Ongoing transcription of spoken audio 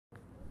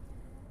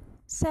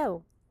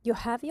So, you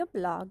have your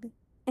blog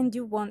and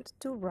you want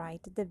to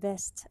write the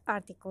best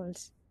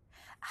articles.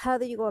 How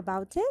do you go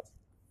about it?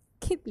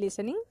 Keep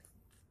listening.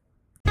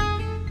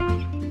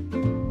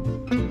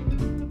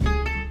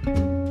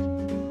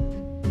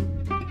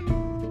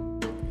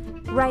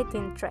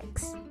 Writing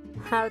tricks.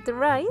 How to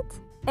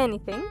write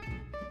anything.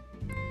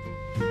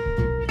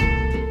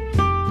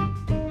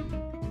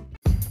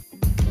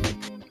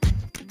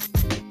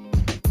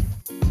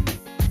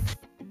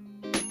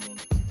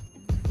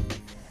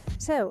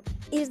 So,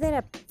 is there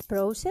a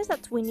process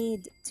that we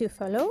need to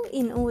follow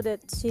in order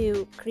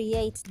to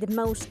create the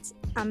most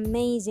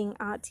amazing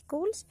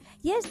articles?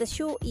 Yes, the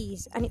sure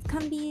is, and it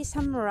can be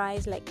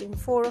summarized like in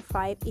 4 or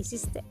 5 easy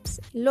steps,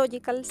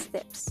 logical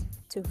steps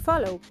to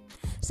follow.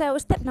 So,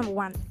 step number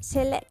 1,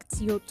 select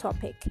your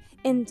topic.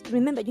 And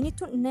remember, you need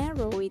to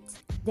narrow it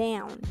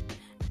down.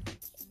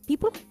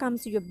 People who come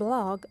to your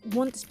blog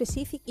want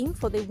specific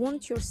info, they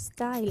want your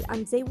style,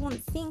 and they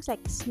want things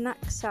like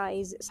snack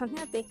size, something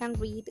that they can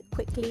read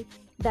quickly,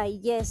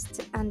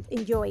 digest, and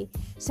enjoy.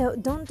 So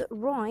don't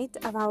write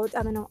about,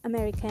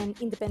 American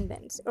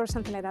independence or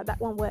something like that. That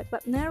won't work,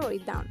 but narrow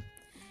it down.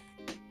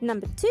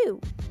 Number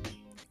 2,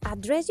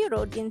 address your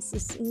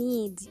audience's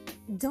needs.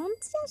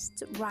 Don't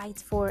just write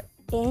for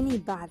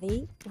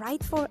anybody,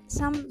 write for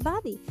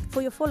somebody,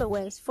 for your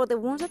followers, for the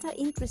ones that are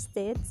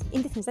interested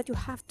in the things that you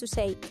have to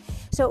say.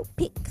 So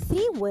pick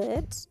 3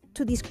 words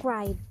to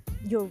describe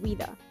your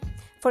reader.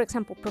 For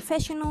example,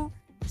 professional,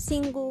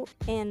 single,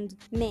 and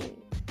men.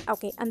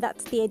 Okay, and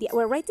that's the idea.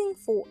 We're writing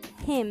for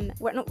him.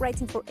 We're not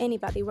writing for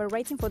anybody. We're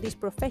writing for this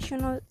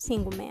professional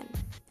single man.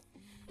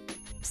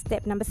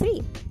 Step number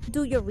 3,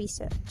 do your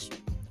research.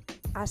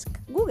 Ask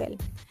Google.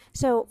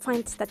 So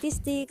find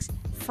statistics,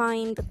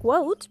 find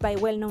quotes by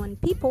well-known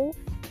people,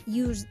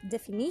 use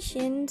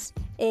definitions,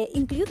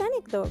 include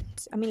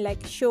anecdotes,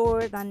 like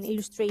short and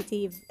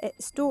illustrative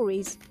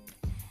stories,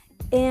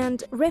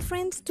 and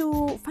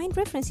find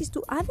references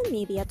to other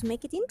media to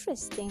make it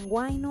interesting.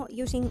 Why not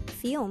using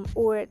film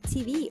or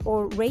TV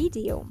or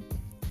radio?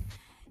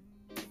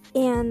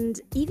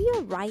 And if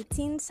you're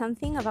writing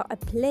something about a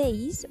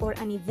place or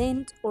an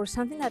event or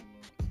something that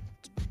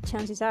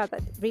chances are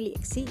that really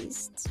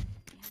exists,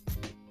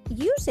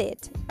 use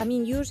it.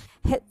 Use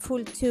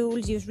helpful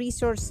tools, use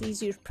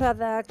resources, use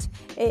products,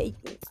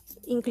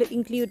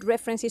 include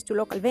references to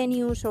local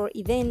venues or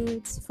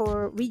events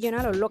for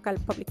regional or local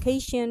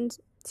publications.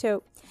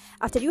 So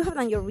after you have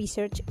done your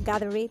research,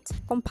 gather it,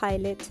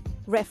 compile it,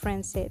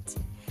 reference it,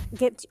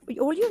 get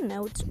all your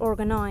notes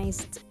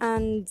organized,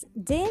 and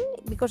then,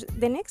 because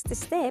the next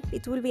step,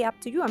 it will be up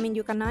to you.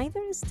 You can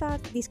either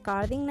start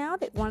discarding now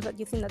the ones that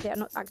you think that they are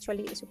not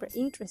actually super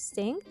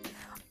interesting,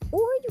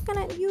 or you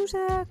can use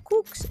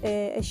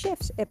a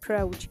chef's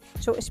approach.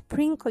 So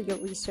sprinkle your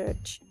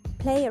research,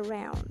 play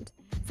around,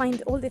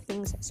 find all the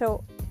things.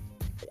 So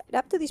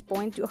up to this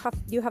point, you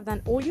have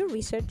done all your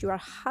research, you are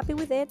happy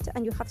with it,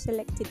 and you have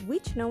selected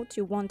which notes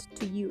you want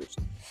to use.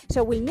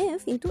 So we'll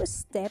move into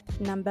step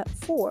number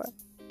 4.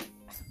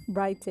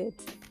 Write it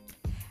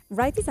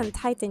and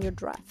tighten your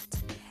draft.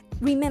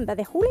 Remember,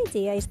 the whole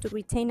idea is to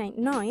retain a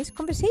nice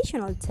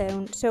conversational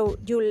tone, so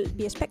you'll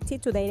be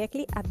expected to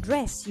directly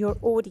address your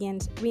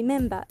audience.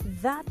 Remember,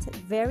 that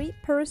very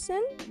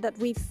person that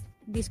we've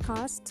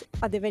discussed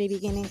at the very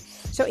beginning.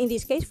 So in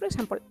this case, for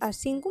example, a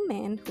single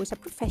man who is a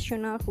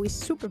professional, who is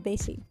super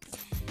busy.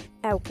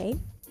 Okay,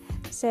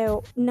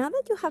 so now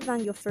that you have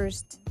done your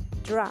first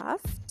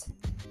draft,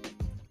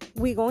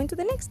 we go into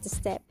the next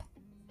step.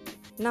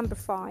 Number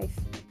 5,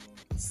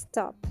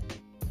 stop.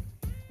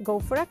 Go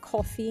for a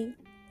coffee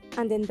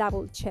and then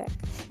double check.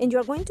 And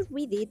you're going to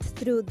read it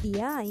through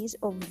the eyes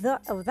of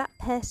that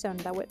person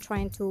that we're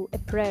trying to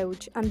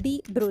approach, and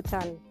be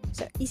brutal.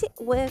 So is it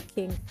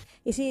working?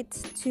 Is it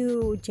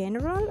too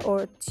general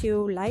or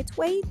too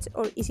lightweight?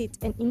 Or is it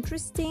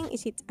interesting?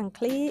 Is it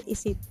unclear?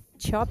 Is it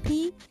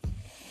choppy?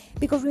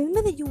 Because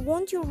remember that you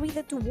want your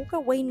reader to walk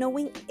away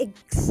knowing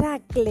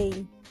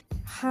exactly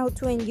how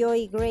to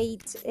enjoy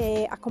great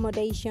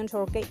accommodations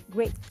or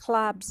great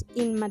clubs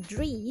in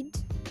Madrid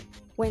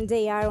when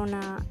they are on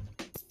a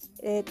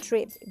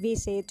trip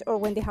visit, or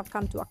when they have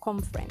come to a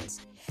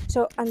conference.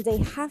 So, and they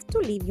have to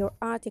leave your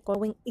article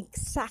knowing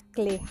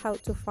exactly how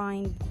to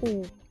find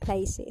cool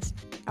places.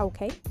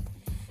 Okay,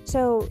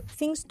 so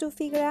things to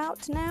figure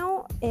out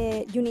now.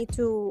 You need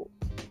to,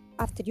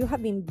 after you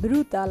have been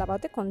brutal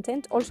about the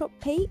content, also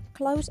pay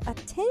close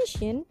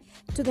attention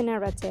to the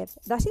narrative.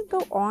 Does it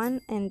go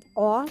on and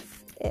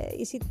off?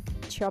 Is it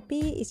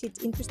choppy? Is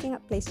it interesting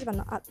at places but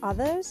not at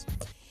others?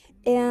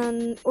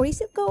 Or does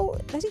it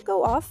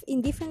go off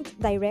in different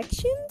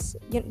directions?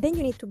 Then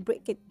you need to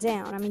break it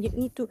down. You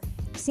need to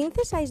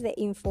synthesize the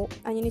info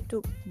and you need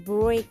to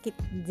break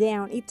it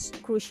down. It's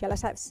crucial.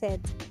 As I've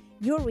said,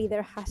 your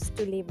reader has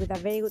to live with a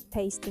very good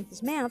taste in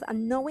his mouth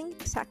and knowing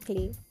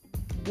exactly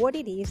what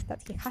it is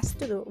that he has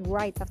to do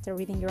right after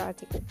reading your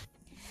article.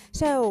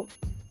 So,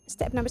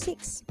 step number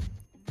 6,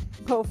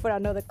 go for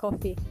another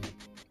coffee.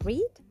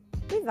 Read,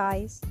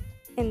 revise,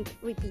 and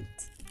repeat.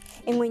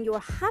 And when you're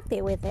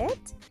happy with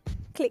it,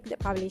 click the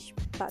publish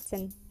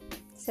button.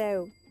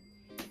 So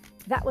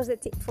that was the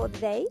tip for the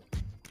day.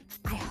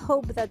 I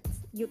hope that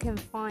you can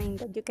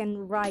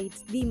write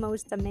the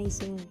most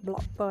amazing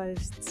blog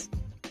posts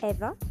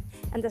ever.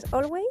 And as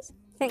always,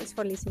 thanks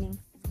for listening.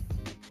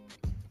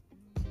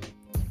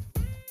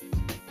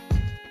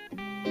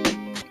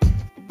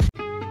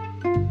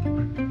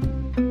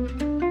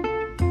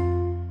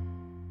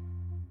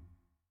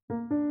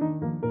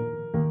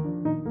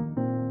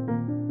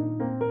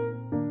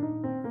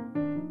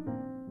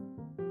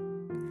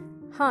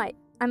 Hi,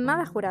 I'm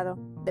Mara Jurado,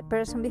 the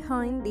person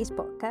behind this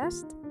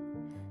podcast.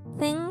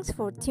 Thanks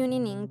for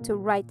tuning in to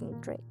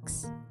Writing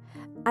Tricks.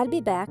 I'll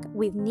be back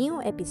with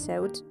new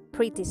episodes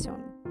pretty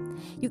soon.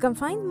 You can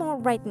find more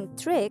writing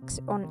tricks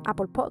on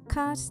Apple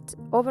Podcasts,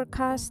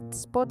 Overcast,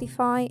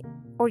 Spotify,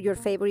 or your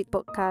favorite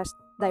podcast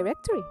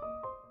directory.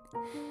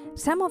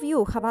 Some of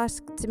you have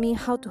asked me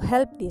how to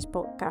help this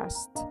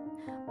podcast.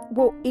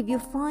 Well, if you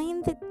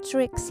find the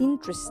tricks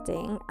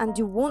interesting and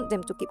you want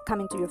them to keep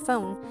coming to your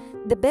phone,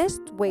 the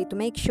best way to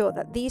make sure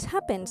that this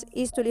happens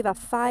is to leave a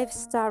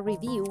 5-star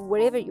review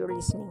wherever you're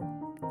listening.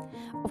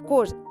 Of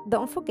course,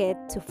 don't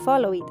forget to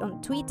follow it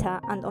on Twitter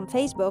and on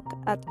Facebook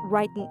at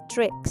Writing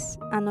Tricks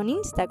and on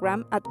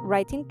Instagram at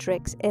Writing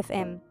Tricks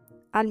FM.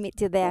 I'll meet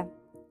you there,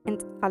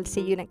 and I'll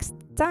see you next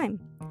time.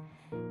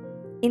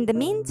 In the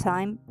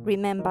meantime,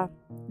 remember,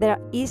 there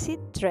are easy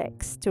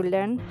tricks to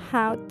learn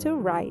how to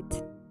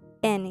write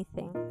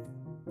anything.